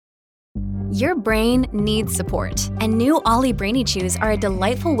Your brain needs support, and new Ollie Brainy Chews are a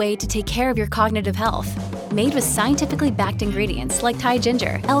delightful way to take care of your cognitive health. Made with scientifically backed ingredients like Thai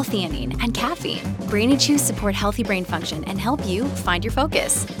ginger, L-theanine, and caffeine, Brainy Chews support healthy brain function and help you find your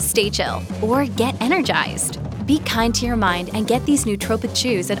focus, stay chill, or get energized. Be kind to your mind and get these nootropic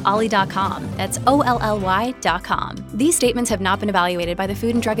chews at ollie.com. That's OLLY.com. These statements have not been evaluated by the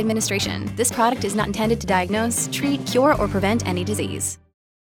Food and Drug Administration. This product is not intended to diagnose, treat, cure, or prevent any disease.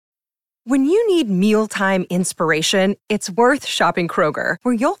 When you need mealtime inspiration, it's worth shopping Kroger,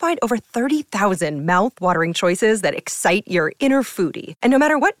 where you'll find over 30,000 mouth-watering choices that excite your inner foodie. And no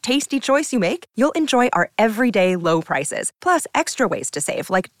matter what tasty choice you make, you'll enjoy our everyday low prices, plus extra ways to save,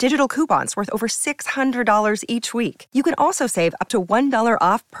 like digital coupons worth over $600 each week. You can also save up to $1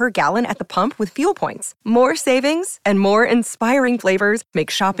 off per gallon at the pump with fuel points. More savings and more inspiring flavors make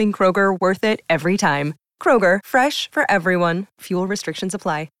shopping Kroger worth it every time. Kroger, fresh for everyone. Fuel restrictions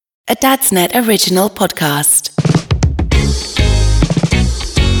apply. A Dadsnet original podcast.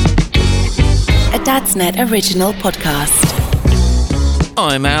 A Dadsnet original podcast.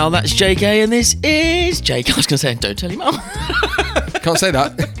 I'm Al, that's JK, and this is JK. I was going to say, don't tell your mum. Can't say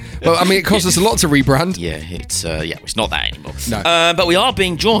that. Well, I mean, it costs us a lot to rebrand. Yeah, it's not that anymore. No. But we are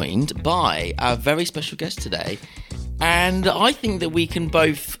being joined by a very special guest today, and I think that we can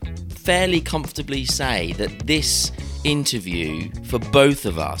both fairly comfortably say that this interview for both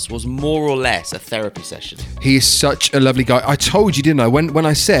of us was more or less a therapy session. He is such a lovely guy. I told you, didn't I? When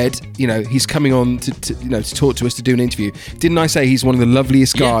I said, he's coming on to talk to us, to do an interview, didn't I say he's one of the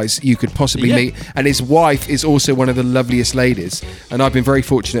loveliest guys you could possibly meet? And his wife is also one of the loveliest ladies. And I've been very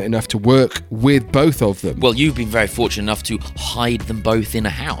fortunate enough to work with both of them. Well, you've been very fortunate enough to hide them both in a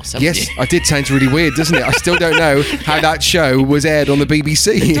house, haven't you? I did. Sounds really weird, doesn't it? I still don't know how that show was aired on the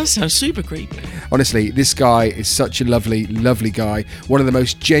BBC. It does sound super creepy. Honestly, this guy is such a lovely, lovely guy. One of the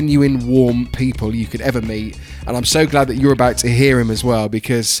most genuine, warm people you could ever meet. And I'm so glad that you're about to hear him as well,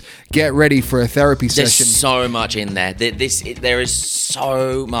 because get ready for a therapy session. There's so much in there. There is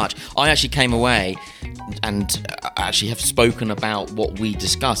so much. I actually came away and actually have spoken about what we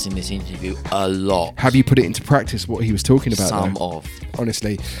discuss in this interview a lot. Have you put it into practice, what he was talking about? Some though? of.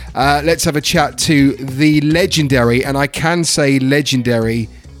 Honestly. Let's have a chat to the legendary, and I can say legendary,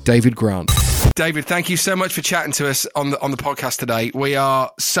 David Grant. David, thank you so much for chatting to us on the podcast today. We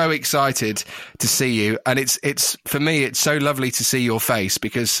are so excited to see you, and it's for me, it's so lovely to see your face,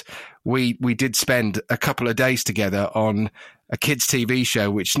 because we did spend a couple of days together on a kids' TV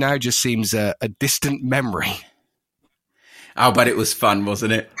show, which now just seems a distant memory. Oh, but it was fun,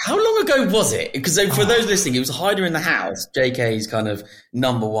 wasn't it? How long ago was it? Because for those listening, it was Hider in the House, JK's kind of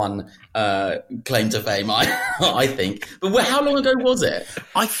number one claim to fame, I think. But how long ago was it?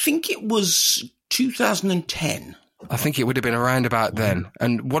 I think it was 2010. I think it would have been around about then.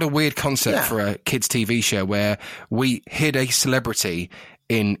 And what a weird concept for a kids' TV show, where we hid a celebrity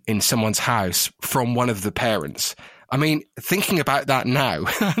in someone's house from one of the parents. I mean, thinking about that now,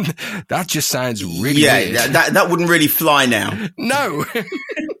 that just sounds really weird. Yeah, that wouldn't really fly now. No.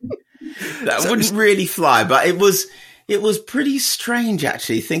 That wouldn't really fly, but it was pretty strange,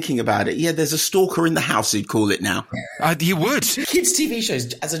 actually, thinking about it. Yeah, there's a stalker in the house, you'd call it now. You would. Kids' TV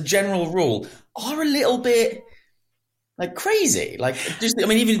shows, as a general rule, are a little bit like crazy. Like,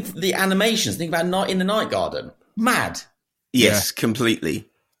 even the animations, think about Night in the Night Garden. Mad. Yes, completely.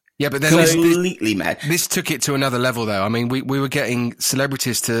 Yeah, but then completely mad. This took it to another level, though. I mean, we were getting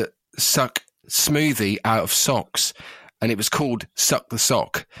celebrities to suck smoothie out of socks, and it was called Suck the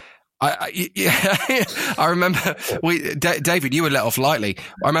Sock. I remember, David, you were let off lightly.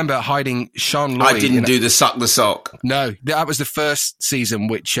 I remember hiding Sean Lloyd. I didn't do the Suck the Sock. No, that was the first season,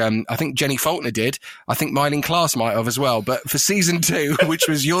 which I think Jenny Faulkner did. I think Myleene Klass might have as well. But for season 2, which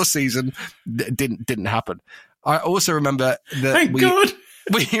was your season, didn't happen. I also remember that Thank God.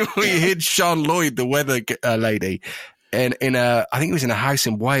 We hid Sean Lloyd, the weather lady, in a, I think it was in a house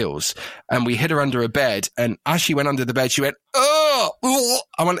in Wales, and we hid her under a bed. And as she went under the bed, she went, "Oh!"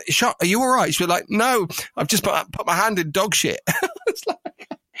 I went, "Sean, are you all right?" She was like, "No, I've just put my hand in dog shit." It's like,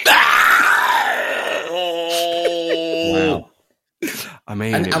 wow. I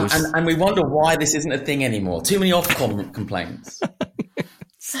mean, and we wonder why this isn't a thing anymore. Too many Ofcom complaints.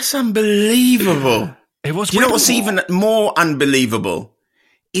 That's unbelievable. It was. Do you know what's even more unbelievable?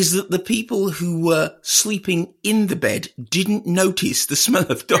 Is that the people who were sleeping in the bed didn't notice the smell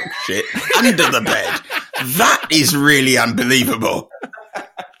of dog shit under the bed. That is really unbelievable.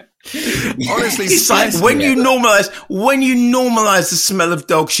 Honestly, it's like when you normalize the smell of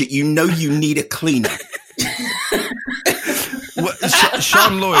dog shit, you know you need a cleaner. Well,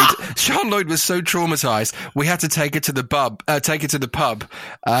 Sean Lloyd was so traumatized. We had to take her to the pub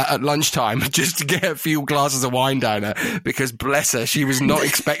at lunchtime just to get a few glasses of wine down her because, bless her, she was not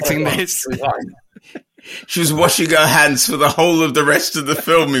expecting this. She was washing her hands for the whole of the rest of the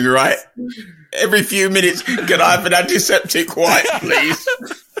filming, right? Every few minutes, can I have an antiseptic wipe, please?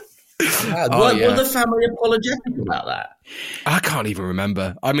 Were the family apologetic about that? I can't even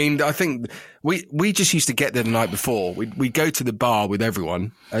remember. I mean, I think we just used to get there the night before. We'd go to the bar with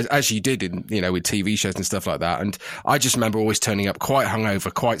everyone, as you did in, with TV shows and stuff like that. And I just remember always turning up quite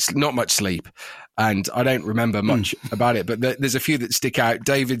hungover, not much sleep. And I don't remember much about it, but there's a few that stick out.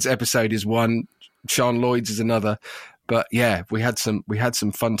 David's episode is one. Sean Lloyd's is another. But yeah, we had some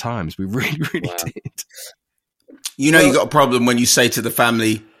fun times. We really did. You got a problem when you say to the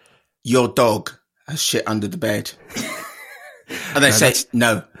family, your dog has shit under the bed. And they say,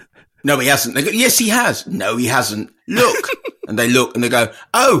 no, he hasn't. They go, yes, he has. No, he hasn't. Look. And they look and they go,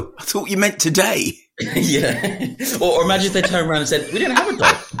 oh, I thought you meant today. Yeah. Or imagine if they turned around and said, we don't have a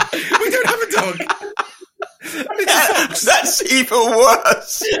dog. We don't have a dog. That's even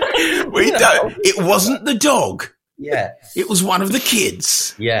worse. We don't. It wasn't the dog. Yeah. It was one of the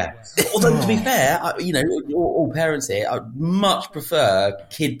kids. Yeah. Although, to be fair, all parents here, I much prefer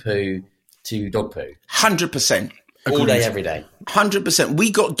kid poo to dog poo. 100%. All day, every day. 100%.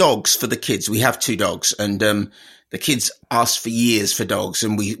 We got dogs for the kids. We have 2 dogs. And the kids asked for years for dogs.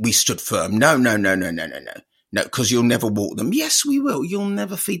 And we stood firm. No. No, because you'll never walk them. Yes, we will. You'll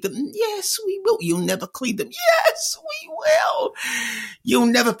never feed them. Yes, we will. You'll never clean them. Yes, we will. You'll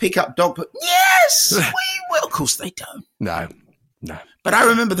never pick up dog poop. Yes, we will. Of course they don't. No. But I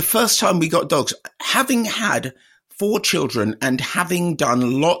remember the first time we got dogs, having had 4 children and having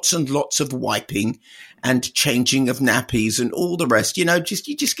done lots and lots of wiping and changing of nappies and all the rest, you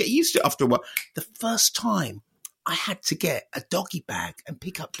just get used to it after a while. The first time I had to get a doggy bag and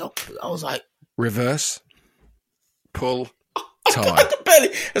pick up dog poo, I was like, reverse. Pull, tie.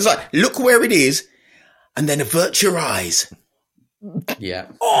 It's like, look where it is, and then avert your eyes. Yeah.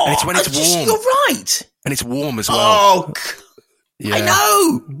 Oh, and it's when it's warm. You're right. And it's warm as well. Oh, yeah. I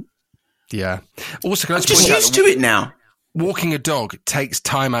know. Yeah. Also, can I I'm just used to it now. Walking a dog takes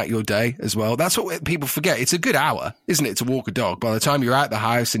time out your day as well. That's what people forget. It's a good hour, isn't it, to walk a dog? By the time you're out the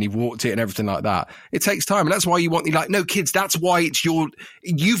house and you've walked it and everything like that, it takes time. And that's why no, kids, that's why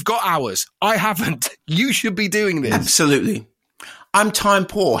you've got hours. I haven't. You should be doing this. Absolutely. I'm time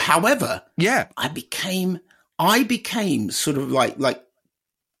poor. However, yeah, I became sort of like,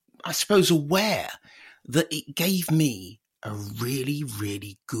 I suppose, aware that it gave me a really,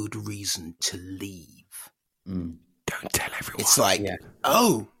 really good reason to leave. Don't tell everyone. It's like,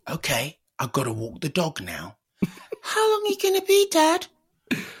 oh, okay, I've got to walk the dog now. How long are you going to be, Dad?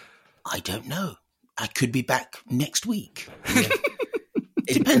 I don't know. I could be back next week. Yeah.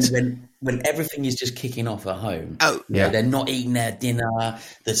 It depends. When everything is just kicking off at home. Oh, yeah. They're not eating their dinner.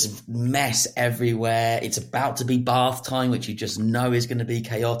 There's mess everywhere. It's about to be bath time, which you just know is going to be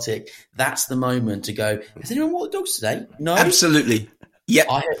chaotic. That's the moment to go, has anyone walked the dogs today? No. Absolutely. Yeah,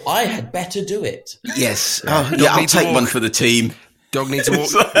 I had better do it. Yes. I'll take one for the team. Dog needs a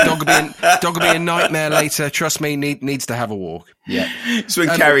walk. Dog will be a nightmare later. Trust me, needs to have a walk. Yeah. So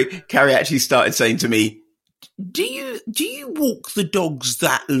when Carrie actually started saying to me, do you walk the dogs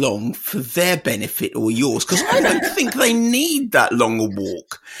that long for their benefit or yours? Because I don't think they need that long a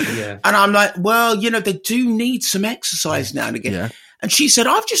walk. Yeah. And I'm like, well, they do need some exercise now and again. Yeah. And she said,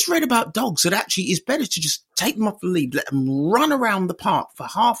 I've just read about dogs that actually is better to just take them off the lead, let them run around the park for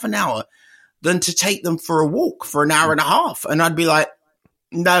half an hour than to take them for a walk for an hour and a half. And I'd be like,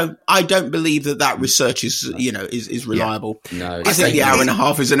 no, I don't believe that research is reliable. Yeah. No, I think the hour and a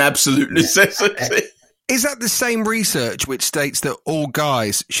half is an absolute necessity. Is that the same research which states that all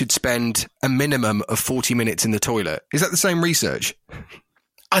guys should spend a minimum of 40 minutes in the toilet? Is that the same research?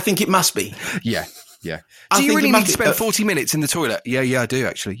 I think it must be. Yeah. Yeah. Do you really need to spend 40 minutes in the toilet? Yeah, I do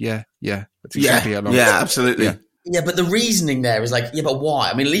actually. Yeah. That's exactly how long. Yeah, absolutely. Yeah, but the reasoning there is like, but why?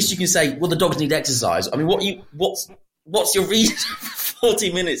 I mean, at least you can say, well, the dogs need exercise. I mean, what's your reason for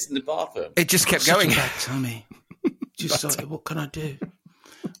 40 minutes in the bathroom? It just kept going. Tell me. What can I do?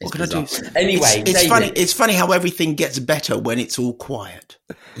 What can I do? Anyway, it's funny. It's funny how everything gets better when it's all quiet.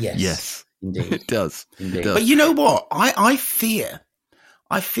 Yes. Indeed. It does. Indeed. But you know what? I fear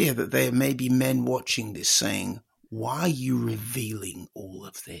that there may be men watching this saying, why are you revealing all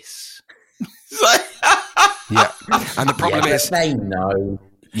of this? Yeah. And the problem is... They know.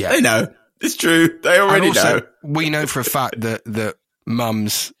 Yeah. They know. It's true. They already know. We know for a fact that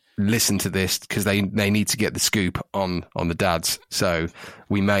mums listen to this because they need to get the scoop on the dads. So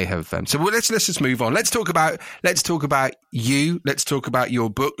we may have so let's just move on. Let's talk about you. Let's talk about your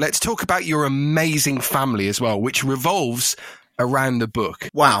book. Let's talk about your amazing family as well, which revolves around the book.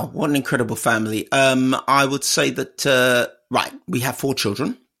 Wow, what an incredible family. I would say that we have 4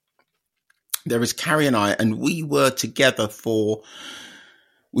 children. There is Carrie and I, and we were together for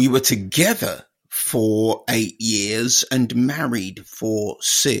 8 years and married for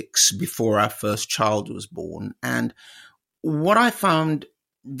 6 before our first child was born. And what I found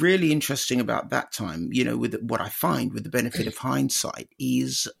really interesting about that time, with what I find with the benefit of hindsight,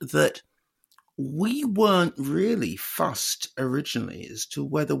 is that we weren't really fussed originally as to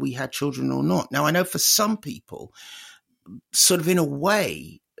whether we had children or not. Now, I know for some people, sort of in a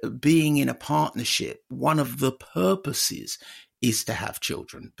way, being in a partnership, one of the purposes is to have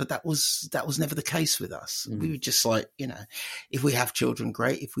children, but that was never the case with us. We were just like, if we have children,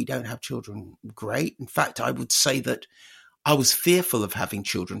 great. If we don't have children, great. In fact, I would say that I was fearful of having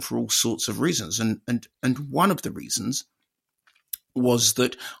children for all sorts of reasons. And one of the reasons was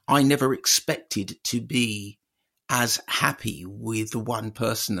that I never expected to be as happy with one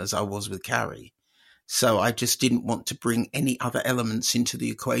person as I was with Carrie. So I just didn't want to bring any other elements into the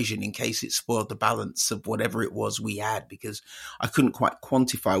equation in case it spoiled the balance of whatever it was we had, because I couldn't quite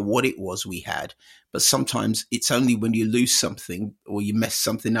quantify what it was we had. But sometimes it's only when you lose something or you mess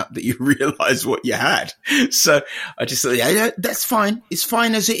something up that you realize what you had. So I just thought, yeah, that's fine. It's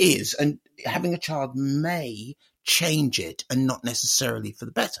fine as it is. And having a child may change it, and not necessarily for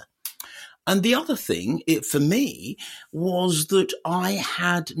the better. And the other thing, for me, was that I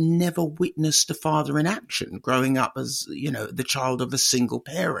had never witnessed a father in action growing up as, the child of a single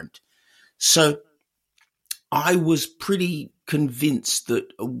parent. So I was pretty convinced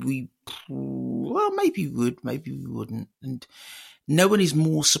that maybe we would, maybe we wouldn't. And no one is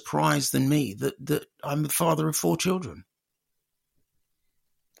more surprised than me that I'm the father of 4 children.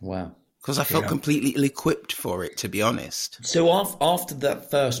 Wow. Because I felt completely ill-equipped for it, to be honest. So after that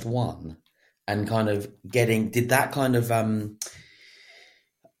first one, and kind of did that kind of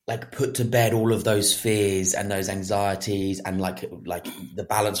put to bed all of those fears and those anxieties, and like the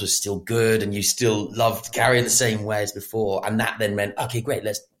balance was still good and you still loved Carrie the same way as before, and that then meant, okay, great,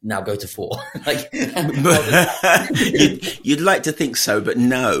 let's now go to 4. You'd like to think so, but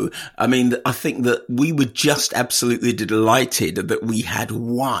no. I mean, I think that we were just absolutely delighted that we had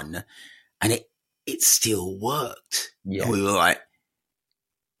 1, and it still worked. Yeah. We were like,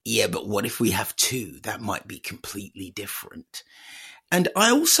 yeah, but what if we have 2? That might be completely different. And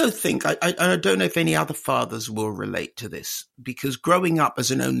I also think, I don't know if any other fathers will relate to this, because growing up as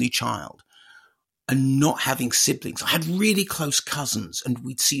an only child and not having siblings, I had really close cousins and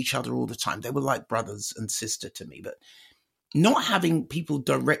we'd see each other all the time. They were like brothers and sister to me, but not having people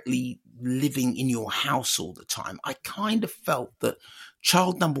directly living in your house all the time, I kind of felt that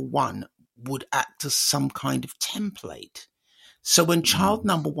child number 1 would act as some kind of template. So when child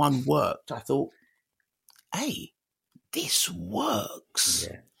number 1 worked, I thought, hey, this works.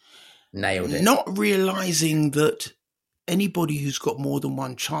 Yeah. Nailed it. Not realizing that anybody who's got more than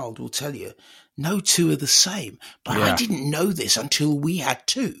 1 child will tell you, no 2 are the same. But I didn't know this until we had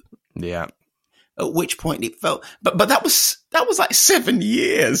 2. Yeah. At which point it felt, but that was like 7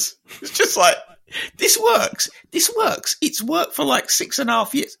 years. It's just like, this works. This works. It's worked for like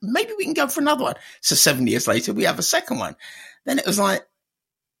 6.5 years. Maybe we can go for another one. So 7 years later, we have a second one. Then it was like,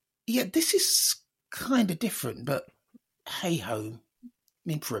 yeah, this is kind of different, but hey ho,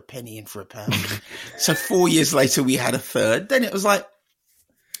 in for a penny, in for a pound. So 4 years later, we had a third. Then it was like,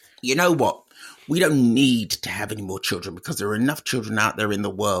 you know what? We don't need to have any more children because there are enough children out there in the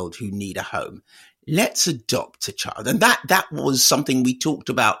world who need a home. Let's adopt a child. And that was something we talked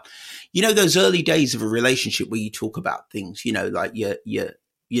about. Those early days of a relationship where you talk about things, like you're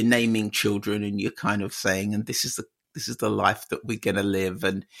naming children and you're kind of saying, and this is the life that we're going to live.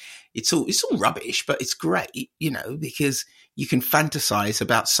 And it's all rubbish, but it's great, because you can fantasize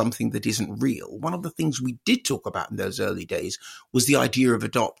about something that isn't real. One of the things we did talk about in those early days was the idea of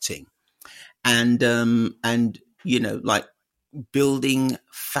adopting and building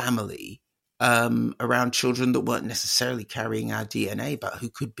family, around children that weren't necessarily carrying our DNA, but who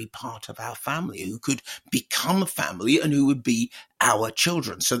could be part of our family, who could become a family and who would be our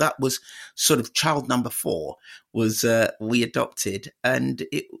children. So that was sort of child number 4 was, we adopted, and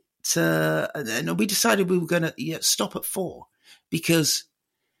and we decided we were going to stop at 4, because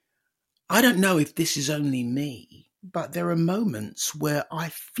I don't know if this is only me, but there are moments where I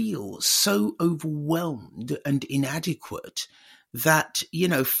feel so overwhelmed and inadequate that,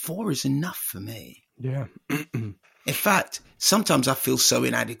 4 is enough for me. Yeah. In fact, sometimes I feel so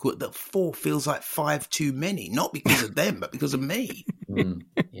inadequate that 4 feels like 5 too many, not because of them, but because of me.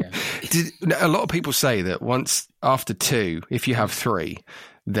 Yeah. A lot of people say that once after 2, if you have 3,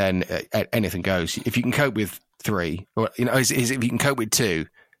 then anything goes. If you can cope with 3, or is if you can cope with 2,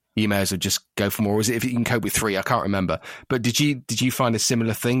 you may as well just go for more. Or is it if you can cope with 3? I can't remember. But did you find a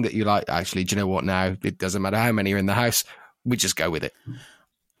similar thing that you like? Actually, do you know what? Now it doesn't matter how many are in the house. We just go with it.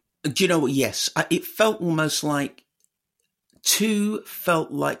 Do you know what? Yes, it felt almost like 2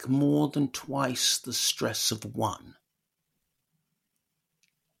 felt like more than twice the stress of 1.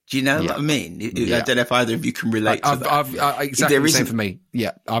 Do you know what I mean? Yeah. I don't know if either of you can relate to that. Exactly the same for me.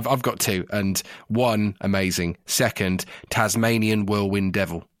 Yeah, I've got 2, and 1 amazing. 2nd, Tasmanian whirlwind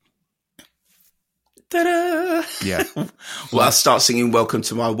devil. Ta-da! Yeah. Well, I'll start singing "Welcome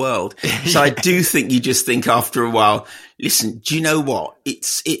to My World." So I do think you just think after a while. Listen, do you know what?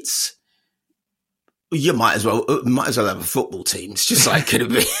 It's. You might as well have a football team. It's just like could have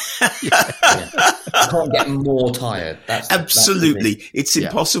been. I can't get more tired. Absolutely, it's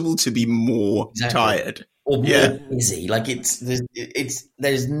impossible to be more tired or more busy. Like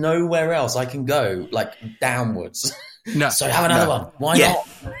there's nowhere else I can go like downwards. No, so have another one. Why not?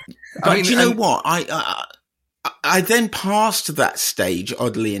 But do you know what? I then passed that stage,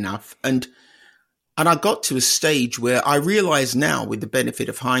 oddly enough, and I got to a stage where I realise now, with the benefit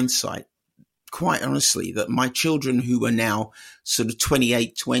of hindsight, quite honestly, that my children who are now sort of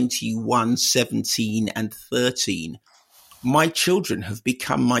 28, 21, 17 and 13, my children have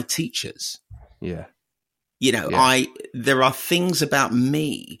become my teachers. Yeah. You know, there are things about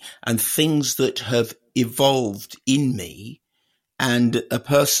me and things that have evolved in me and a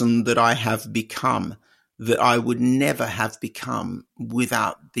person that I have become that I would never have become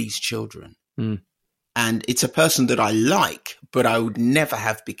without these children. Mm. And it's a person that I like, but I would never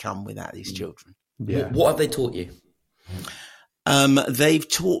have become without these children. Yeah. What have they taught you? They've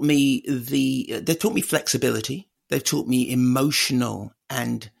taught me flexibility. They've taught me emotional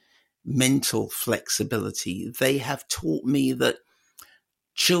and mental flexibility. They have taught me that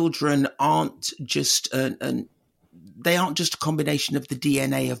children aren't just they aren't just a combination of the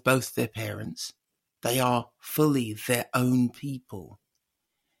DNA of both their parents. They are fully their own people.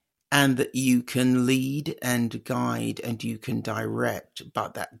 And that you can lead and guide and you can direct,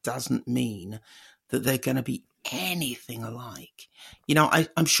 but that doesn't mean that they're going to be anything alike. You know,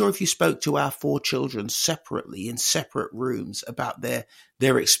 I'm sure if you spoke to our 4 children separately in separate rooms about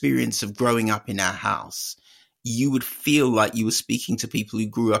their experience of growing up in our house, you would feel like you were speaking to people who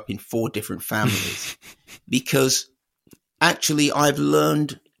grew up in 4 different families. Because actually I've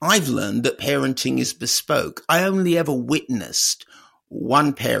learned that parenting is bespoke. I only ever witnessed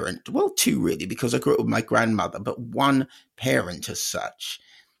one parent, well, 2 really, because I grew up with my grandmother, but one parent as such,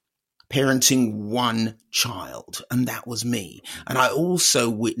 parenting one child, and that was me. And I also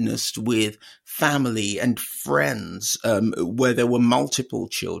witnessed with family and friends where there were multiple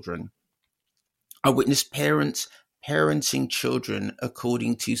children. I witnessed parents parenting children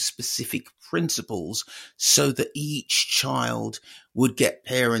according to specific principles so that each child would get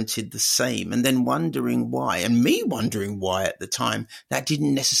parented the same, and then wondering why, and me wondering why at the time that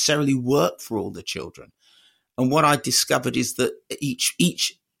didn't necessarily work for all the children. And what I discovered is that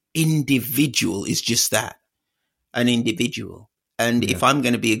each individual is just that, an individual. And if I'm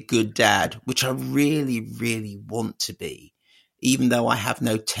going to be a good dad, which I really, really want to be, even though I have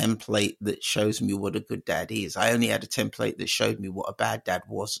no template that shows me what a good dad is, I only had a template that showed me what a bad dad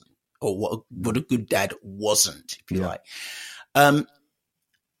wasn't, or what a good dad wasn't, if you like. I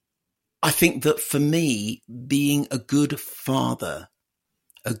think that for me, being a good father,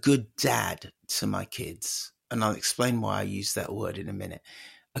 a good dad to my kids, and I'll explain why I use that word in a minute.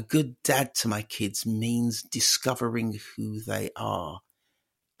 A good dad to my kids means discovering who they are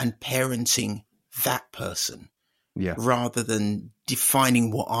and parenting that person. Yeah. Rather than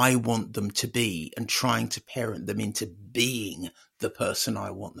defining what I want them to be and trying to parent them into being the person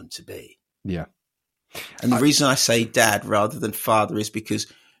I want them to be. Yeah. And the reason I say dad rather than father is because,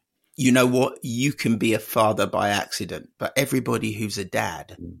 you know what, you can be a father by accident, but everybody who's a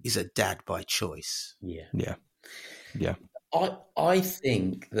dad is a dad by choice. Yeah. Yeah. Yeah. I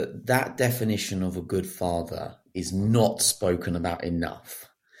think that definition of a good father is not spoken about enough.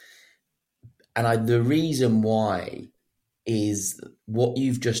 And the reason why is what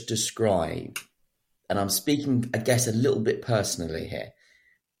you've just described, and I'm speaking, I guess, a little bit personally here,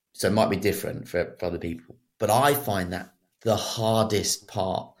 so it might be different for other people, but I find that the hardest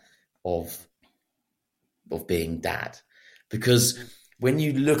part of being dad. Because when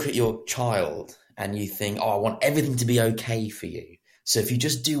you look at your child and you think, oh, I want everything to be okay for you, So if you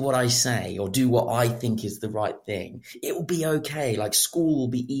just do what I say or do what I think is the right thing, it will be okay. Like school will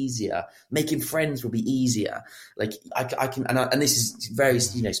be easier. Making friends will be easier. Like I can, and this is very,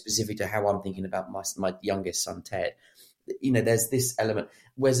 specific to how I'm thinking about my youngest son, Ted. There's this element,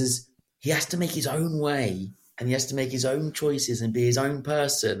 whereas he has to make his own way and he has to make his own choices and be his own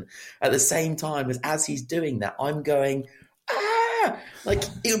person at the same time as he's doing that. I'm going, like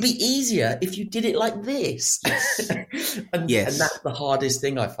it would be easier if you did it like this. and that's the hardest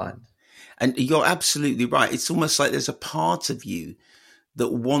thing I find. And you're absolutely right. It's almost like there's a part of you that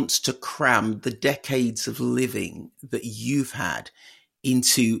wants to cram the decades of living that you've had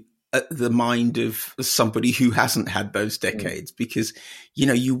into the mind of somebody who hasn't had those decades, because,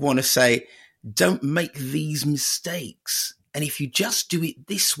 you want to say, don't make these mistakes. And if you just do it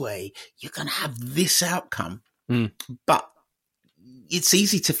this way, you're going to have this outcome. But it's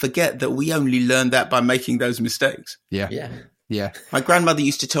easy to forget that we only learned that by making those mistakes. Yeah. My grandmother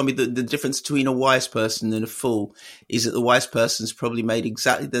used to tell me that the difference between a wise person and a fool is that the wise person's probably made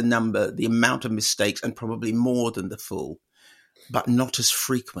exactly the amount of mistakes and probably more than the fool, but not as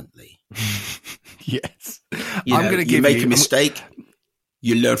frequently. Yes. I'm going to give you... make a mistake,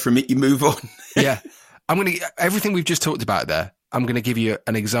 you learn from it, you move on. Yeah. Everything we've just talked about there, I'm going to give you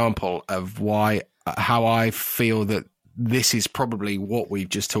an example of how I feel that this is probably what we've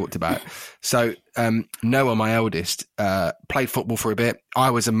just talked about. So Noah, my eldest, played football for a bit. I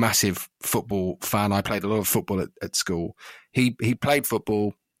was a massive football fan. I played a lot of football at school. He played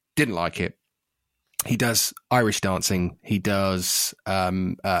football, didn't like it. He does Irish dancing. He does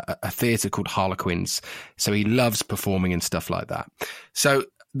a theatre called Harlequins. So he loves performing and stuff like that. So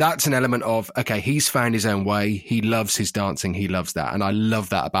that's an element of, okay, he's found his own way. He loves his dancing. He loves that. And I love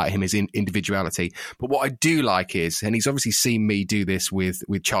that about him, his individuality. But what I do like is, and he's obviously seen me do this with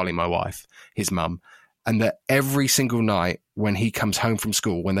Charlie, my wife, his mum, and that every single night when he comes home from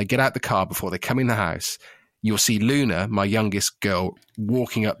school, when they get out the car before they come in the house, you'll see Luna, my youngest girl,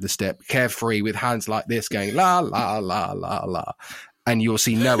 walking up the step, carefree, with hands like this, going, la, la, la, la, la. And you'll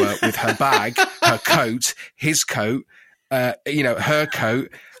see Noah with her bag, her coat, his coat, her coat,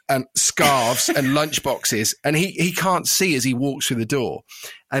 and scarves and lunch boxes, and he can't see as he walks through the door.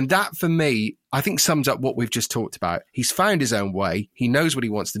 And that, for me, I think sums up what we've just talked about. He's found his own way. He knows what he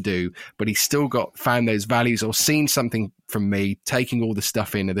wants to do, but he's still found those values or seen something from me, taking all the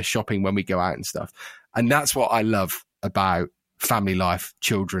stuff in of the shopping when we go out and stuff. And that's what I love about family life,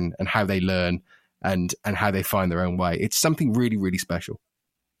 children, and how they learn and how they find their own way. It's something really, really special.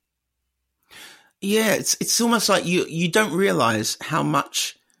 Yeah, it's almost like you don't realize how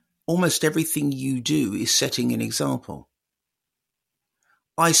much almost everything you do is setting an example.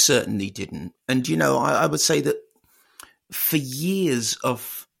 I certainly didn't. And, I would say that for years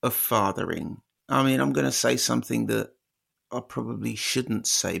of fathering, I mean, I'm going to say something that I probably shouldn't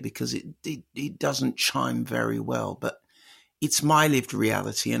say because it doesn't chime very well, but it's my lived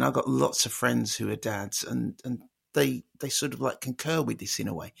reality. And I've got lots of friends who are dads and they sort of like concur with this in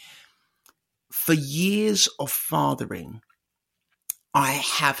a way. For years of fathering, I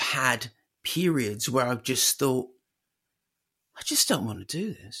have had periods where I've just thought, I just don't want to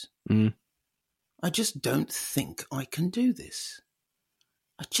do this. I just don't think I can do this.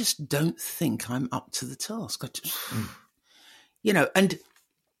 I just don't think I'm up to the task. And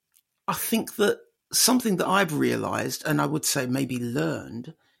I think that something that I've realized, and I would say maybe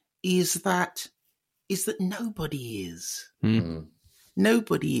learned, is that nobody is.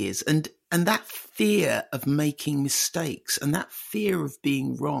 Nobody is. And that fear of making mistakes and that fear of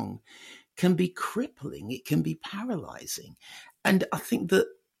being wrong can be crippling. It can be paralyzing. And I think that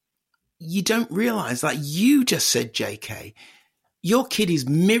you don't realize, like you just said, JK, your kid is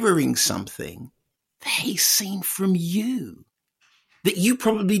mirroring something that he's seen from you that you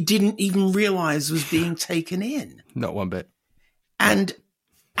probably didn't even realize was being taken in. Not one bit. And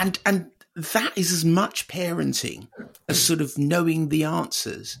that is as much parenting as sort of knowing the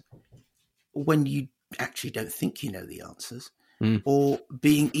answers when you actually don't think you know the answers, or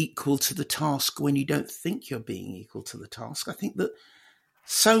being equal to the task when you don't think you're being equal to the task. I think that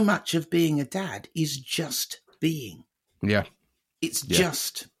so much of being a dad is just being. Yeah. It's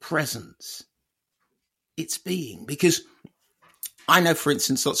just presence. It's being. Because I know, for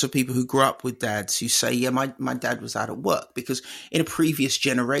instance, lots of people who grew up with dads who say, yeah, my dad was out at work, because in a previous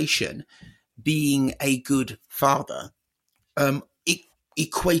generation, being a good father it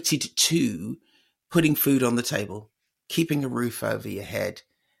equated to putting food on the table, keeping a roof over your head,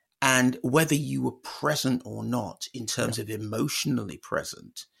 and whether you were present or not in terms of emotionally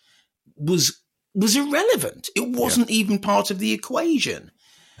present was irrelevant. It wasn't even part of the equation.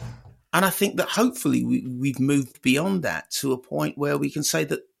 And I think that hopefully we've moved beyond that to a point where we can say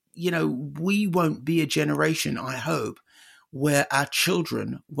that, we won't be a generation, I hope, where our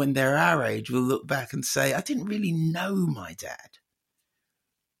children, when they're our age, will look back and say, I didn't really know my dad.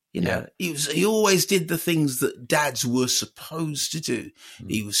 He always did the things that dads were supposed to do.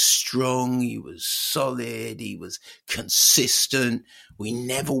 He was strong. He was solid. He was consistent. We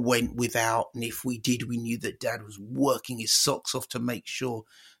never went without. And if we did, we knew that dad was working his socks off to make sure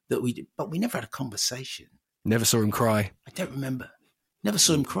that we did. But we never had a conversation. Never saw him cry. I don't remember. Never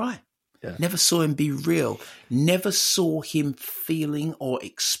saw him cry. Yeah. Never saw him be real. Never saw him feeling or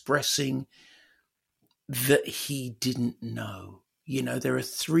expressing that he didn't know. There are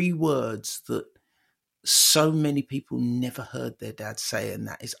 3 words that so many people never heard their dad say, and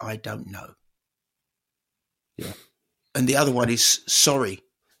that is, I don't know. Yeah. And the other one is, sorry.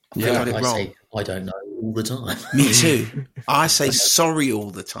 I got it wrong. Say, I don't know all the time. Me too. I say sorry all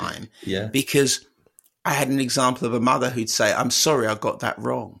the time. Yeah. Because I had an example of a mother who'd say, I'm sorry, I got that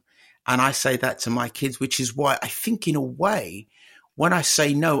wrong. And I say that to my kids, which is why I think in a way, when I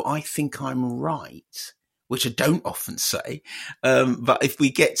say no, I think I'm right, which I don't often say. But if we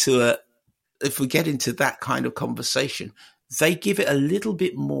get into that kind of conversation, they give it a little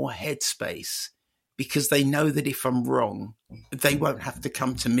bit more headspace because they know that if I'm wrong, they won't have to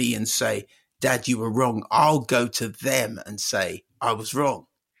come to me and say, Dad, you were wrong. I'll go to them and say, I was wrong.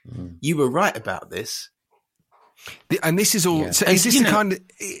 You were right about this. And this is all. Yeah. So is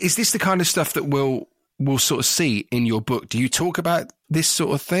this the kind of stuff that we'll sort of see in your book? Do you talk about this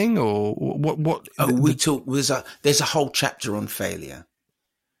sort of thing, or what? Oh, we talk. There's a whole chapter on failure,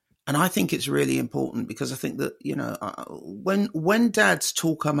 and I think it's really important because I think that when dads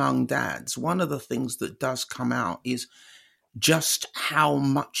talk among dads, one of the things that does come out is just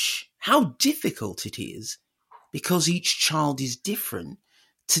how difficult it is because each child is different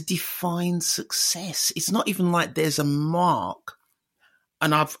to define success. It's not even like there's a mark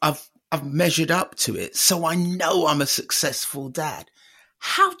and I've measured up to it, so I know I'm a successful dad.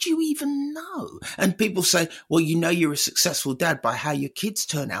 How do you even know? And people say, well, you're a successful dad by how your kids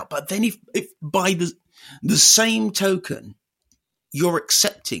turn out. But then if by the same token, you're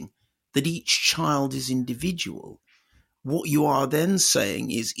accepting that each child is individual, what you are then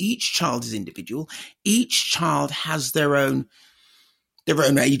saying is each child is individual. Each child has their own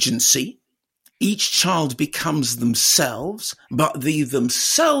agency. Each child becomes themselves, but the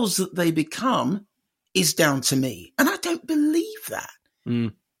themselves that they become is down to me. And I don't believe that.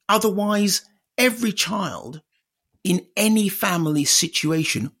 Otherwise, every child in any family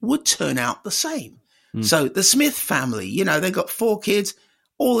situation would turn out the same. So the Smith family, they got 4 kids.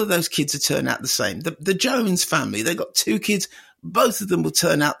 All of those kids would turn out the same. The Jones family, they got 2 kids. Both of them will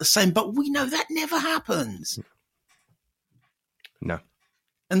turn out the same. But we know that never happens. No.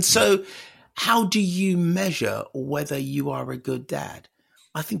 And so how do you measure whether you are a good dad?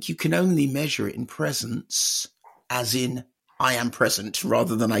 I think you can only measure it in presence, as in I am present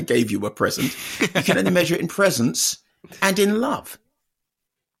rather than I gave you a present. You can only measure it in presence and in love.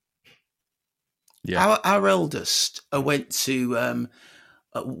 Yeah. Our eldest went to,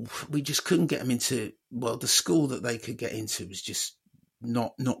 we just couldn't get them into, the school that they could get into was just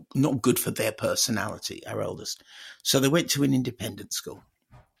not good for their personality, our eldest. So they went to an independent school.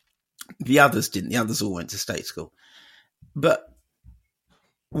 The others didn't. The others all went to state school. But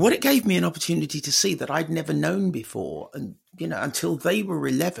what it gave me an opportunity to see that I'd never known before, and, until they were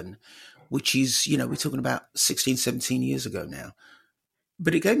 11, which is, we're talking about 16, 17 years ago now.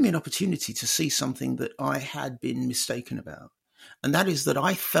 But it gave me an opportunity to see something that I had been mistaken about. And that is that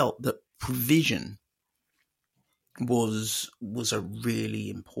I felt that provision was a really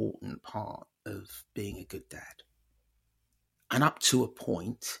important part of being a good dad. And up to a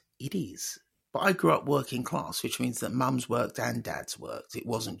point, it is. But I grew up working class, which means that mums worked and dads worked. It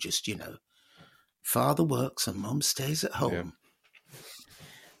wasn't just, father works and mum stays at home.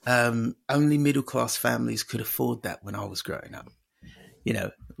 Yeah. Only middle class families could afford that when I was growing up.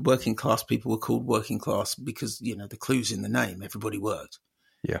 Working class people were called working class because, the clue's in the name. Everybody worked.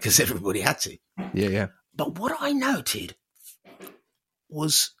 Yeah. Because everybody had to. Yeah, yeah. But what I noted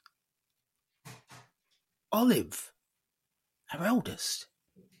was Olive, our eldest,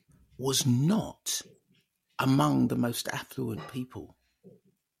 was not among the most affluent people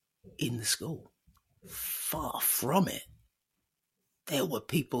in the school. Far from it. There were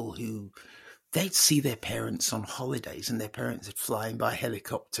people who they'd see their parents on holidays and their parents would fly in by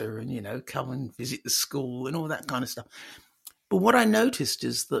helicopter and, come and visit the school and all that kind of stuff. But what I noticed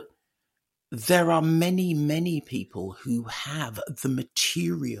is that there are many, many people who have the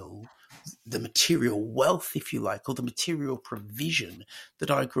material the material wealth, if you like, or the material provision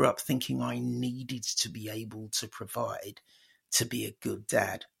that I grew up thinking I needed to be able to provide to be a good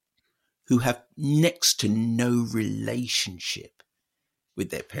dad, who have next to no relationship with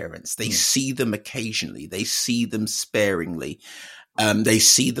their parents. They see them occasionally. They see them sparingly. They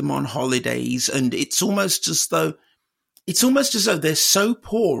see them on holidays, and it's almost as though they're so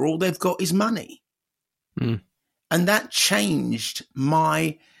poor, all they've got is money. And that changed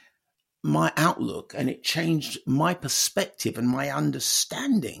my outlook, and it changed my perspective and my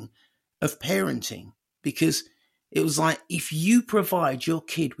understanding of parenting, because it was like, if you provide your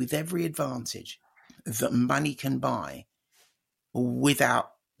kid with every advantage that money can buy,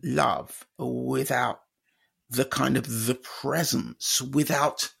 without love, without the kind of the presence,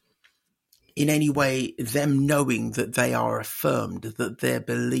 without in any way them knowing that they are affirmed, that they're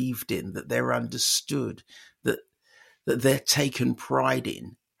believed in, that they're understood, that they're taken pride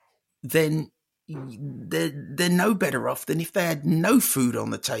in, then they're no better off than if they had no food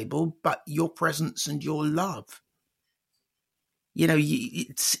on the table but your presence and your love. You know,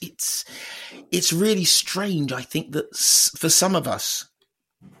 it's really strange. I think that for some of us,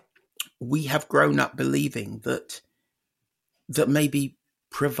 we have grown up believing that maybe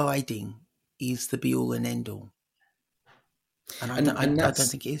providing is the be all and end all, and I don't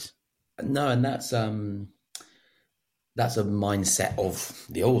think it is. No, and that's a mindset of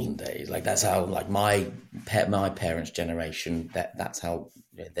the olden days. Like, that's how, like, my parents' generation, that's how,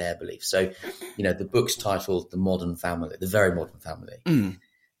 you know, their beliefs. So, you know, the book's titled The Modern Family, The Very Modern Family.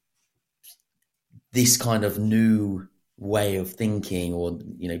 This kind of new way of thinking, or,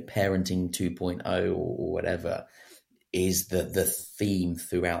 you know, parenting 2.0 or whatever, is the theme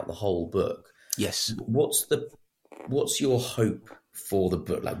throughout the whole book. Yes. What's your hope for the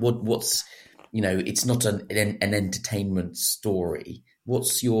book? Like, what's, you know, it's not an entertainment story.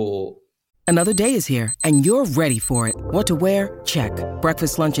 What's your... Another day is here, and you're ready for it. What to wear? Check.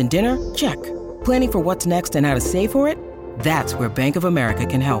 Breakfast, lunch, and dinner? Check. Planning for what's next and how to save for it? That's where Bank of America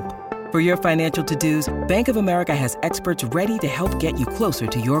can help. For your financial to-dos, Bank of America has experts ready to help get you closer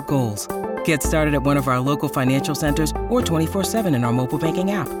to your goals. Get started at one of our local financial centers or 24/7 in our mobile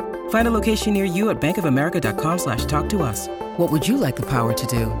banking app. Find a location near you at bankofamerica.com/talktous. What would you like the power to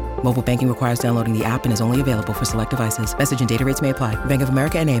do? Mobile banking requires downloading the app and is only available for select devices. Message and data rates may apply. Bank of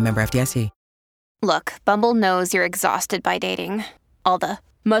America N.A., member FDIC. Look, Bumble knows you're exhausted by dating. All the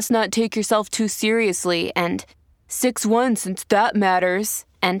must not take yourself too seriously and 6'1" since that matters.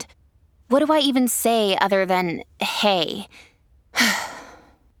 And what do I even say other than, hey?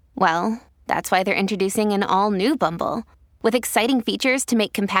 Well, that's why they're introducing an all-new Bumble, with exciting features to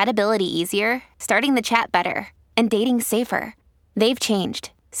make compatibility easier, starting the chat better, and dating safer. They've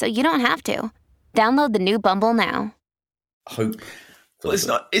changed, so you don't have to. Download the new Bumble now. Hope. Well, it's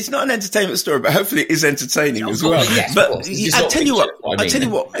not an entertainment story, but hopefully it is entertaining as well. Yes, but I'll tell you what,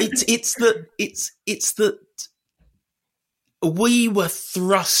 it's that we were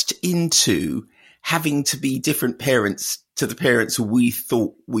thrust into having to be different parents to the parents we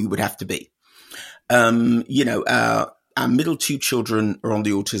thought we would have to be. You know, our middle two children are on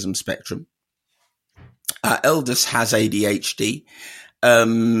the autism spectrum. Our eldest has ADHD.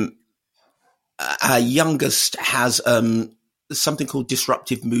 Our youngest has something called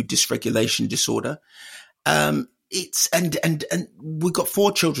disruptive mood dysregulation disorder. It's and we've got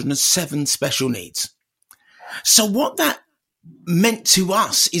 4 children and 7 special needs. So what that meant to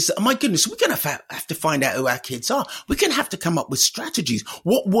us is that, oh my goodness, we're going to have to find out who our kids are. We're going to have to come up with strategies.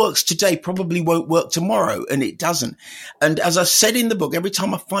 What works today probably won't work tomorrow, and it doesn't. And as I said in the book, every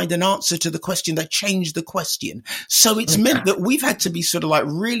time I find an answer to the question, they change the question. So it's meant that we've had to be sort of like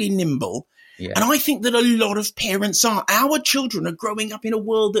really nimble. Yeah. And I think that a lot of parents are. Our children are growing up in a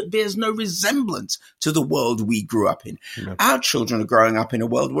world that bears no resemblance to the world we grew up in. Yeah. Our children are growing up in a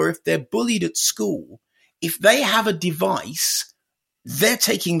world where if they're bullied at school, if they have a device, they're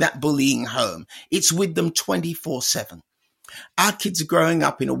taking that bullying home. It's with them 24/7. Our kids are growing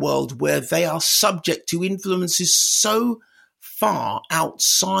up in a world where they are subject to influences so far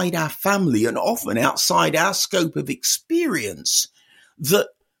outside our family and often outside our scope of experience that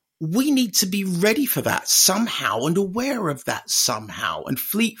we need to be ready for that somehow and aware of that somehow and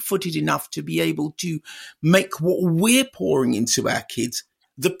fleet-footed enough to be able to make what we're pouring into our kids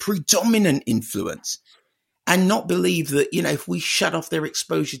the predominant influence. And not believe that, you know, if we shut off their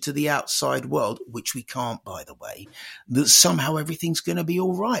exposure to the outside world, which we can't, by the way, that somehow everything's going to be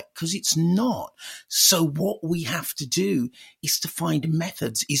all right, because it's not. So what we have to do is to find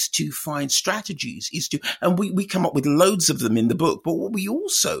methods, is to find strategies, and we come up with loads of them in the book. But what we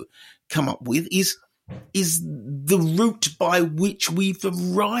also come up with is is the route by which we've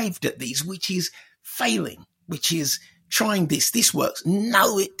arrived at these, which is failing, which is trying this works.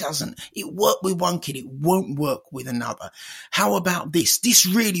 No, it doesn't. It worked with one kid. It won't work with another. How about this? This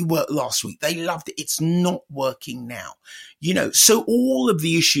really worked last week. They loved it. It's not working now. So all of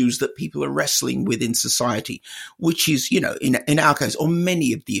the issues that people are wrestling with in society, which is, in our case, or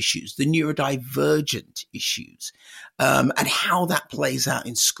many of the issues, the neurodivergent issues, and how that plays out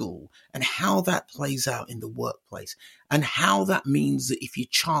in school and how that plays out in the workplace and how that means that if your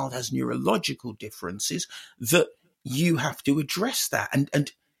child has neurological differences, that you have to address that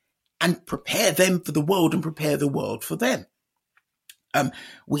and prepare them for the world and prepare the world for them.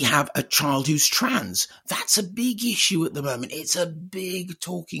 We have a child who's trans. That's a big issue at the moment. It's a big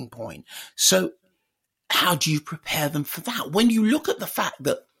talking point. So how do you prepare them for that? When you look at the fact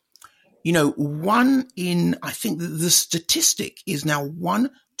that, I think that the statistic is now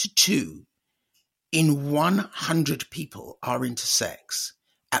 1 to 2 in 100 people are intersex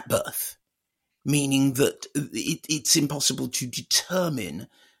at birth. Meaning that it's impossible to determine,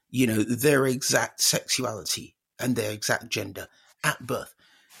 their exact sexuality and their exact gender at birth.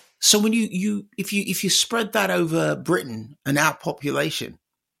 So when if you spread that over Britain and our population,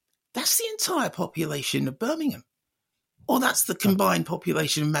 that's the entire population of Birmingham, or that's the combined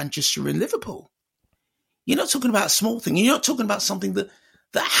population of Manchester and Liverpool. You're not talking about a small thing. You're not talking about something that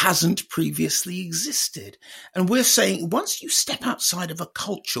hasn't previously existed. And we're saying once you step outside of a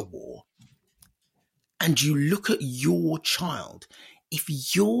culture war, and you look at your child,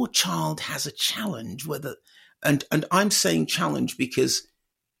 if your child has a challenge, and I'm saying challenge because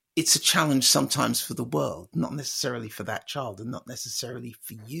it's a challenge sometimes for the world, not necessarily for that child and not necessarily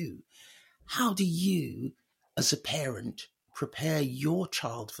for you. How do you, as a parent, prepare your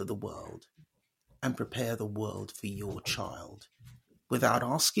child for the world and prepare the world for your child without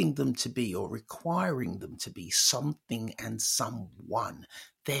asking them to be or requiring them to be something and someone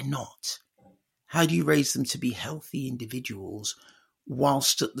they're not? How do you raise them to be healthy individuals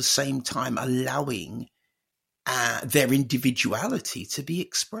whilst at the same time allowing their individuality to be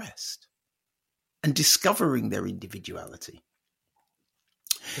expressed and discovering their individuality?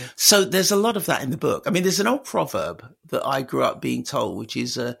 Yeah. So there's a lot of that in the book. I mean, there's an old proverb that I grew up being told, which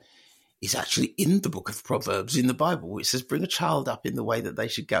is actually in the book of Proverbs in the Bible, which says, bring a child up in the way that they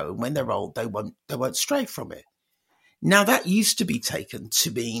should go, and when they're old, they won't stray from it. Now, that used to be taken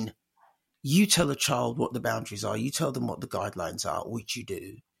to mean you tell a child what the boundaries are, you tell them what the guidelines are, which you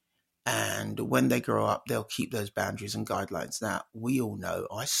do. And when they grow up, they'll keep those boundaries and guidelines. Now, we all know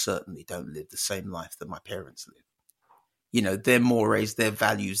I certainly don't live the same life that my parents live. Their mores, their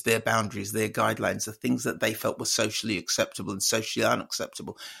values, their boundaries, their guidelines, the things that they felt were socially acceptable and socially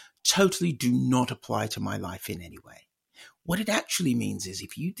unacceptable, totally do not apply to my life in any way. What it actually means is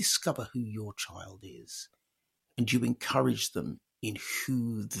if you discover who your child is and you encourage them in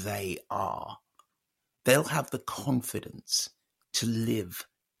who they are, they'll have the confidence to live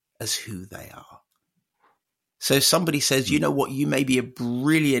as who they are. So if somebody says, you know what, you may be a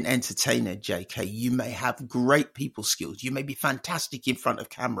brilliant entertainer, JK, you may have great people skills, you may be fantastic in front of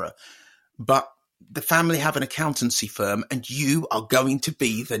camera, but the family have an accountancy firm and you are going to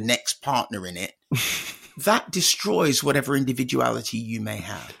be the next partner in it, that destroys whatever individuality you may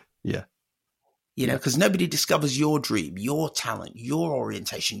have. Yeah. Because nobody discovers your dream, your talent, your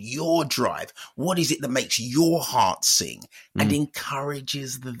orientation, your drive. What is it that makes your heart sing and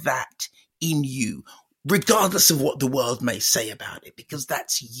encourages that in you, regardless of what the world may say about it, because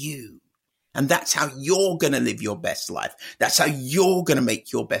that's you. And that's how you're going to live your best life. That's how you're going to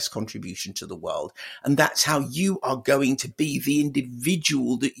make your best contribution to the world. And that's how you are going to be the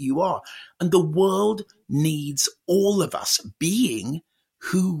individual that you are. And the world needs all of us being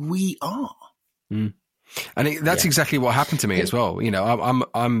who we are. Mm. And that's exactly what happened to me as well. We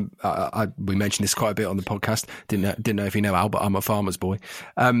mentioned this quite a bit on the podcast. Didn't know if you know Al, but I'm a farmer's boy.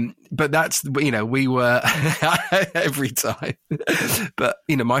 But that's, we were every time. But,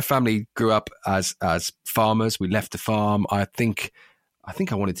 my family grew up as farmers. We left the farm. I think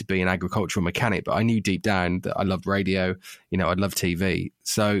I wanted to be an agricultural mechanic, but I knew deep down that I loved radio. I loved TV.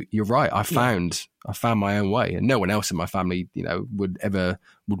 So you're right. I found my own way, and no one else in my family, would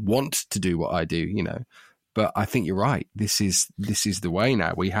want to do what I do, But I think you're right. This is the way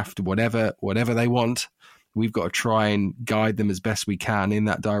now. We have to, whatever they want, we've got to try and guide them as best we can in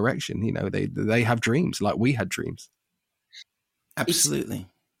that direction. They have dreams like we had dreams. Absolutely.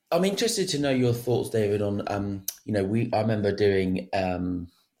 I'm interested to know your thoughts, David, on, I remember doing an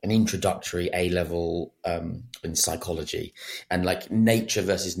introductory A-level in psychology, and like nature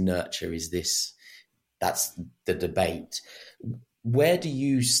versus nurture that's the debate. where do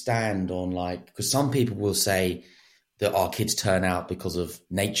you stand on, like, because some people will say that our kids turn out because of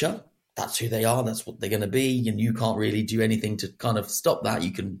nature. That's who they are. That's what they're going to be. And you can't really do anything to kind of stop that.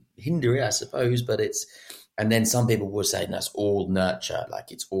 You can hinder it, I suppose, but and then some people will say that's all nurture.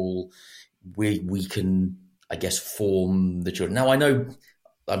 Like it's all, we can, I guess, form the children. Now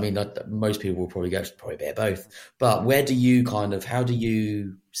most people will probably go, probably a bit of both, but how do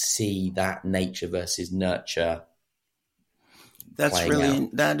you see that nature versus nurture?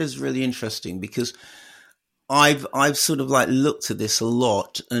 That is really interesting, because I've sort of like looked at this a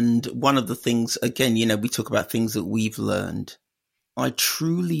lot. And one of the things, again, we talk about things that we've learned. I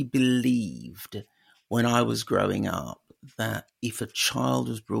truly believed when I was growing up that if a child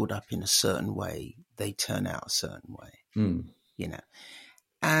was brought up in a certain way, they turn out a certain way,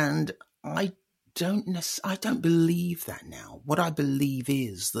 and I don't believe that now. What I believe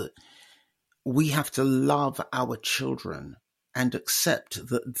is that we have to love our children and accept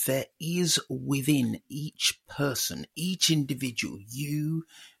that there is within each person, each individual, you,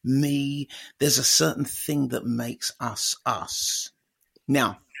 me, there's a certain thing that makes us us.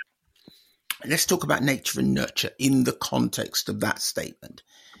 Now, let's talk about nature and nurture in the context of that statement.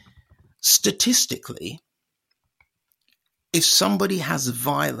 Statistically, if somebody has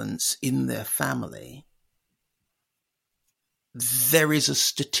violence in their family, there is a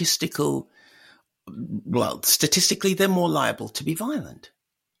statistically, they're more liable to be violent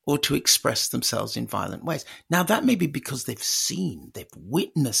or to express themselves in violent ways. Now, that may be because they've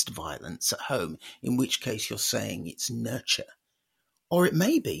witnessed violence at home, in which case you're saying it's nurture. Or it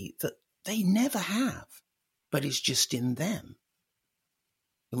may be that they never have, but it's just in them,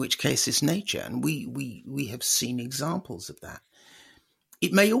 in which case it's nature. And we have seen examples of that.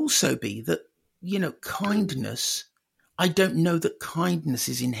 It may also be that, kindness, I don't know that kindness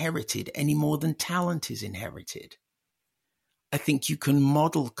is inherited any more than talent is inherited. I think you can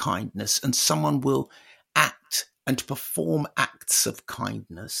model kindness and someone will act and perform acts of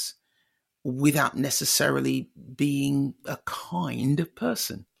kindness without necessarily being a kind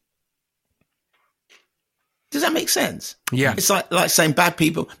person. Does that make sense? Yeah. It's like saying bad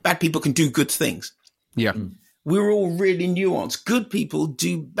people can do good things. Yeah. We're all really nuanced. Good people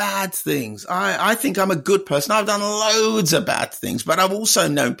do bad things. I think I'm a good person. I've done loads of bad things, but I've also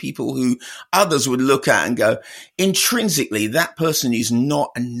known people who others would look at and go, intrinsically, that person is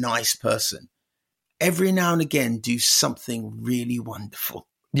not a nice person. Every now and again, do something really wonderful.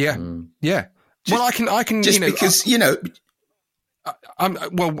 Yeah. Yeah. Well, I can, just because,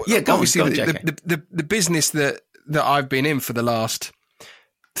 obviously the business that I've been in for the last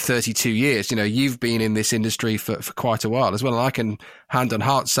 32 years, you've been in this industry for quite a while as well. And I can hand on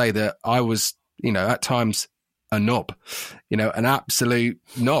heart say that I was, at times a knob, an absolute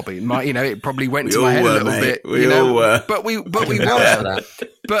knob. It might, it probably went to my head a little bit, we all were. But we were.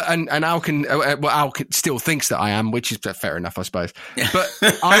 But and Al still thinks that I am, which is fair enough, I suppose.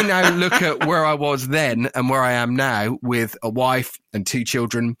 But I now look at where I was then and where I am now with a wife and 2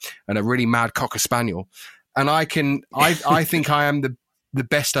 children and a really mad Cocker Spaniel. And I think I am the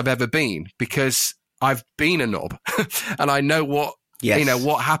best I've ever been because I've been a knob and I know what,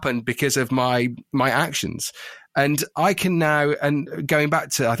 what happened because of my actions. And I can now, and going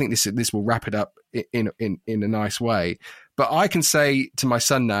back to, I think this will wrap it up in a nice way, but I can say to my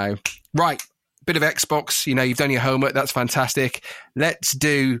son now, right, bit of Xbox, you've done your homework. That's fantastic. Let's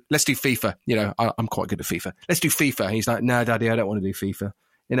do FIFA. I'm quite good at FIFA. Let's do FIFA. And he's like, no, Daddy, I don't want to do FIFA.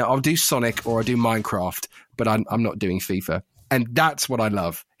 I'll do Sonic or I'll do Minecraft, but I'm not doing FIFA. And that's what I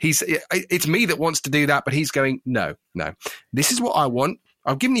love. It's me that wants to do that, but he's going, no, this is what I want.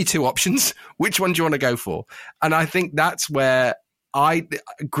 I've given you 2 options. Which one do you want to go for? And I think that's where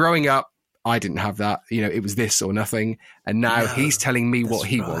growing up, I didn't have that. It was this or nothing. And now he's telling me what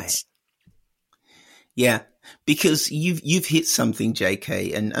he wants. Yeah, because you've hit something,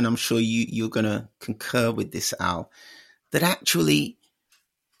 JK, and I'm sure you're going to concur with this, Al, that actually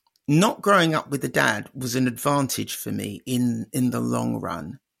not growing up with a dad was an advantage for me in the long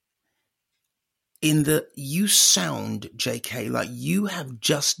run. In that you sound, JK, like you have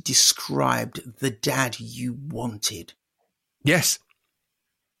just described the dad you wanted. Yes.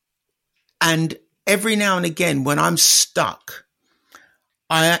 And every now and again, when I'm stuck,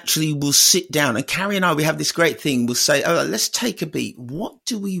 I actually will sit down, and Carrie and I, we have this great thing. We'll say, let's take a beat. What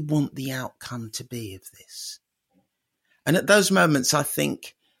do we want the outcome to be of this? And at those moments, I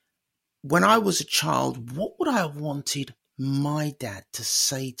think, when I was a child, what would I have wanted my dad to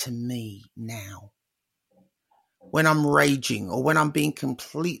say to me now? When I'm raging, or when I'm being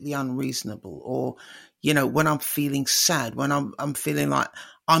completely unreasonable, or, when I'm feeling sad, when I'm feeling like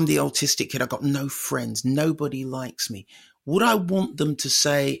I'm the autistic kid, I've got no friends, nobody likes me. would I want them to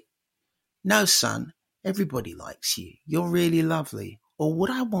say, no, son, everybody likes you. You're really lovely. Or would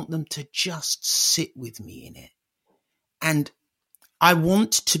I want them to just sit with me in it? And I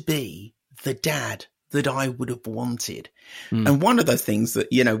want to be the dad that I would have wanted. And one of the things that,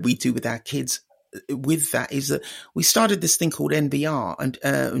 we do with our kids with that is that we started this thing called NVR and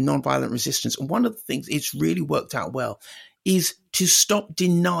nonviolent resistance. And one of the things it's really worked out well is to stop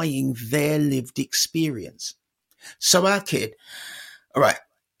denying their lived experience. So our kid, all right,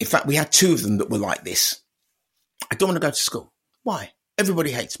 in fact, we had 2 of them that were like this. I don't want to go to school. Why?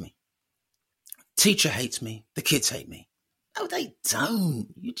 Everybody hates me. Teacher hates me. The kids hate me. No, they don't.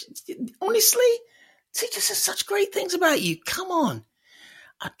 Honestly, teacher says such great things about you. Come on.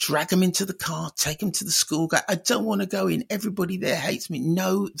 I drag them into the car, take them to the school. Go, I don't want to go in. Everybody there hates me.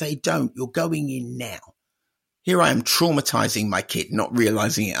 No, they don't. You're going in now. Here I am traumatizing my kid, not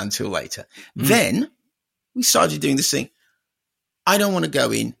realizing it until later. Then we started doing this thing. I don't want to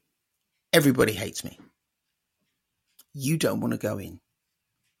go in. Everybody hates me. You don't want to go in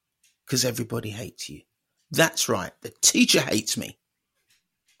because everybody hates you. That's right. The teacher hates me.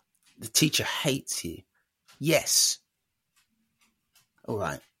 The teacher hates you. Yes. All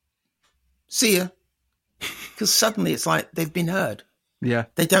right. See ya. Because suddenly it's like they've been heard. Yeah.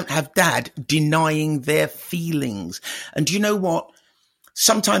 They don't have dad denying their feelings. And do you know what?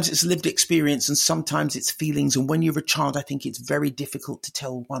 Sometimes it's lived experience and sometimes it's feelings. And when you're a child, I think it's very difficult to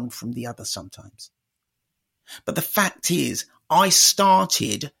tell one from the other sometimes. But the fact is, I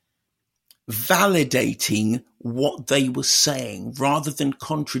started validating what they were saying rather than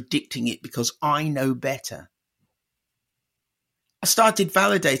contradicting it because I know better. I started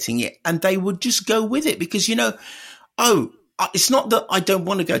validating it and they would just go with it because, it's not that I don't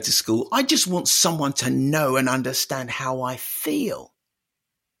want to go to school. I just want someone to know and understand how I feel.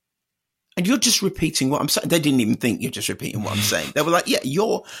 And you're just repeating what I'm saying. They didn't even think you're just repeating what I'm saying. They were like, yeah,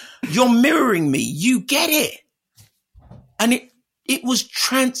 you're mirroring me. You get it. And it was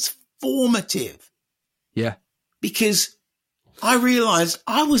transformative. Yeah. Because I realized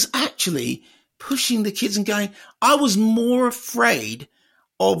I was actually pushing the kids and going, I was more afraid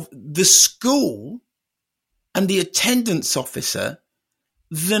of the school and the attendance officer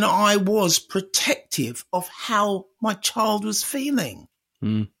than I was protective of how my child was feeling.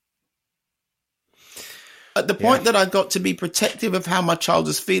 At the point that I got to be protective of how my child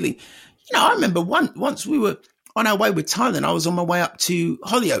was feeling, I remember once we were on our way with Tylen, I was on my way up to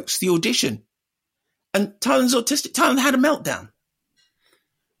Hollyoaks, the audition, and Tylen's autistic. Tylen had a meltdown.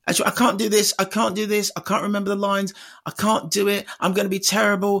 Actually, I can't do this. I can't do this. I can't remember the lines. I can't do it. I'm going to be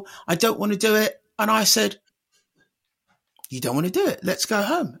terrible. I don't want to do it. And I said, you don't want to do it. Let's go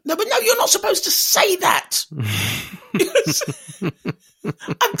home. No, but no, you're not supposed to say that.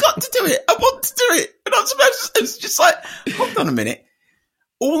 I've got to do it. I want to do it. But I'm supposed to. It's just like, hold on a minute.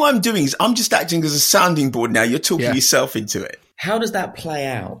 All I'm doing is I'm just acting as a sounding board now. You're talking yourself into it. How does that play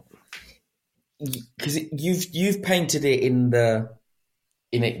out? Because you've painted it in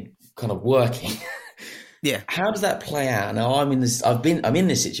it kind of working. Yeah. How does that play out? Now I'm in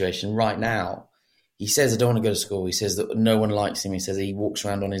this situation right now. He says, I don't want to go to school. He says that no one likes him. He says he walks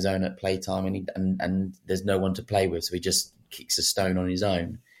around on his own at playtime and there's no one to play with. So he just kicks a stone on his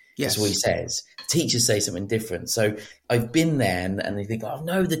own. Yes. That's what he says. Teachers say something different. So I've been there and they think, oh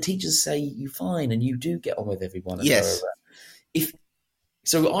no, the teachers say you're fine and you do get on with everyone. And yes.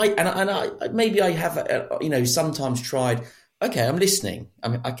 Maybe I have, sometimes tried, okay, I'm listening.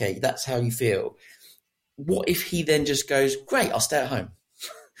 Okay, that's how you feel. What if he then just goes, great, I'll stay at home?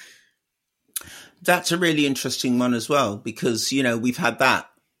 That's a really interesting one as well, because, we've had that.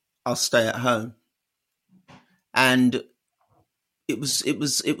 I'll stay at home. And it was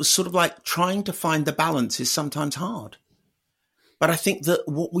sort of like trying to find the balance is sometimes hard. But I think that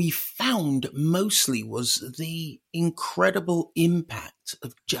what we found mostly was the incredible impact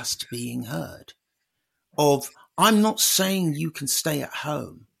of just being heard. Of, I'm not saying you can stay at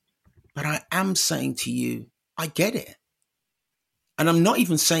home, but I am saying to you, I get it. And I'm not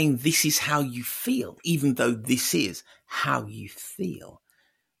even saying this is how you feel, even though this is how you feel.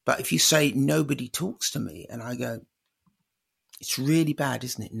 But if you say nobody talks to me and I go, it's really bad,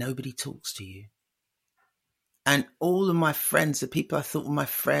 isn't it? Nobody talks to you. And all of my friends, the people I thought were my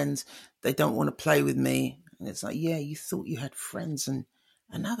friends, they don't want to play with me. And it's like, yeah, you thought you had friends and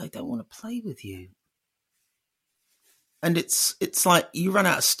now they don't want to play with you. And it's like you run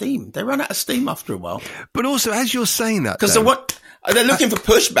out of steam. They run out of steam after a while. But also, as you're saying that, because they're looking for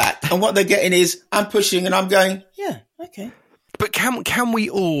pushback, and what they're getting is I'm pushing, and I'm going, yeah, okay. But can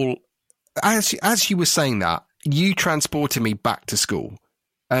we all, as you were saying that, you transported me back to school,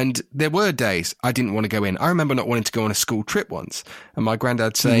 And there were days I didn't want to go in. I remember not wanting to go on a school trip once, and my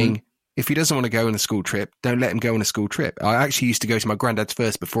granddad saying, if he doesn't want to go on a school trip, don't let him go on a school trip. I actually used to go to my granddad's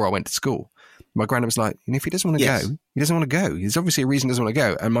first before I went to school. My granddad was like, if he doesn't want to go, he doesn't want to go. There's obviously a reason he doesn't want to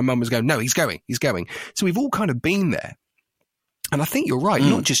go. And my mum was going, no, he's going. So we've all kind of been there. And I think you're right,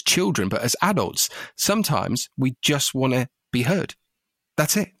 not just children, but as adults, sometimes we just want to be heard.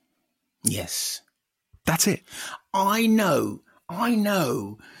 That's it. Yes. That's it. I know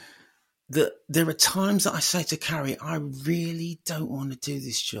that there are times that I say to Carrie, I really don't want to do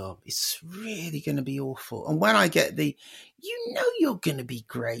this job. It's really going to be awful. And when I get you're going to be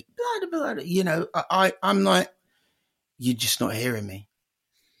great, blah, blah, blah, I'm like, you're just not hearing me.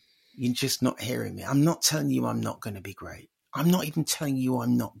 You're just not hearing me. I'm not telling you I'm not going to be great. I'm not even telling you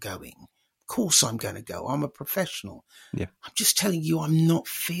I'm not going. Of course I'm going to go. I'm a professional. Yeah. I'm just telling you I'm not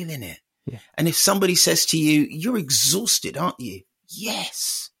feeling it. Yeah. And if somebody says to you, you're exhausted, aren't you?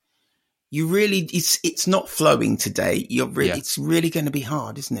 Yes. You really, it's not flowing today. It's really going to be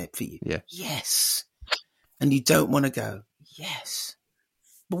hard, isn't it, for you? Yeah. Yes. And you don't want to go. Yes.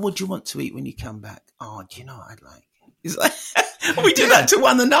 But what do you want to eat when you come back? Oh, do you know what I'd like? It's like, we do that to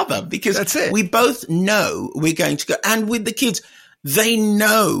one another because that's it. We both know we're going to go. And with the kids, they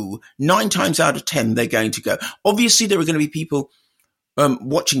know 9 times out of 10 they're going to go. Obviously, there are going to be people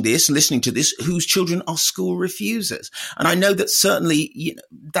watching this and listening to this whose children are school refusers. And I know that certainly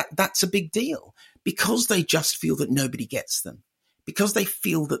that's a big deal because they just feel that nobody gets them, because they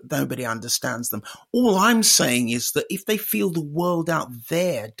feel that nobody understands them. All I'm saying is that if they feel the world out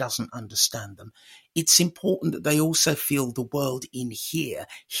there doesn't understand them, it's important that they also feel the world in here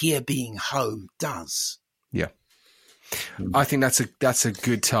being home, does. Yeah. I think that's a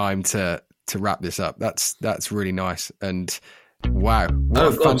good time to wrap this up. That's really nice. And wow.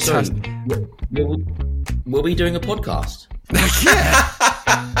 What fantastic. Were we doing a podcast? Yeah.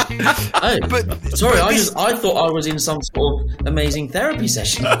 I thought I was in some sort of amazing therapy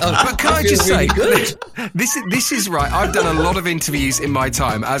session. But can I just say, good. This is right. I've done a lot of interviews in my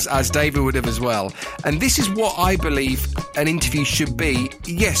time, as David would have as well. And this is what I believe an interview should be.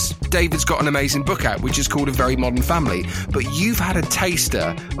 Yes, David's got an amazing book out, which is called A Very Modern Family. But you've had a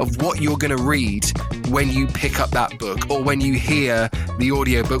taster of what you're going to read when you pick up that book or when you hear the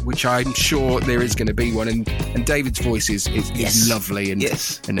audiobook, which I'm sure there is going to be one. And David's voice is lovely and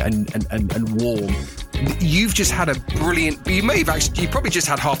warm. You've just had a brilliant. You probably just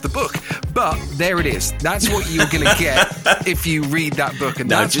had half the book, but there it is. That's what you're going to get if you read that book, and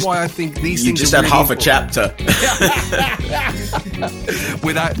that's why I think these things. You just are had really half a chapter.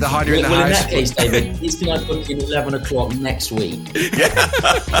 Without the hider in the house. Well, in that case, David, he's going to book in 11 o'clock next week. Yeah,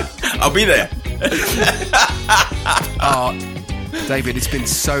 I'll be there. David, it's been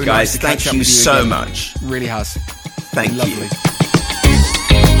so nice to catch up with you. Thank you so again. much. Really has. Thank lovely. you.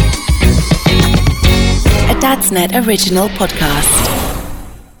 A Dadsnet original podcast.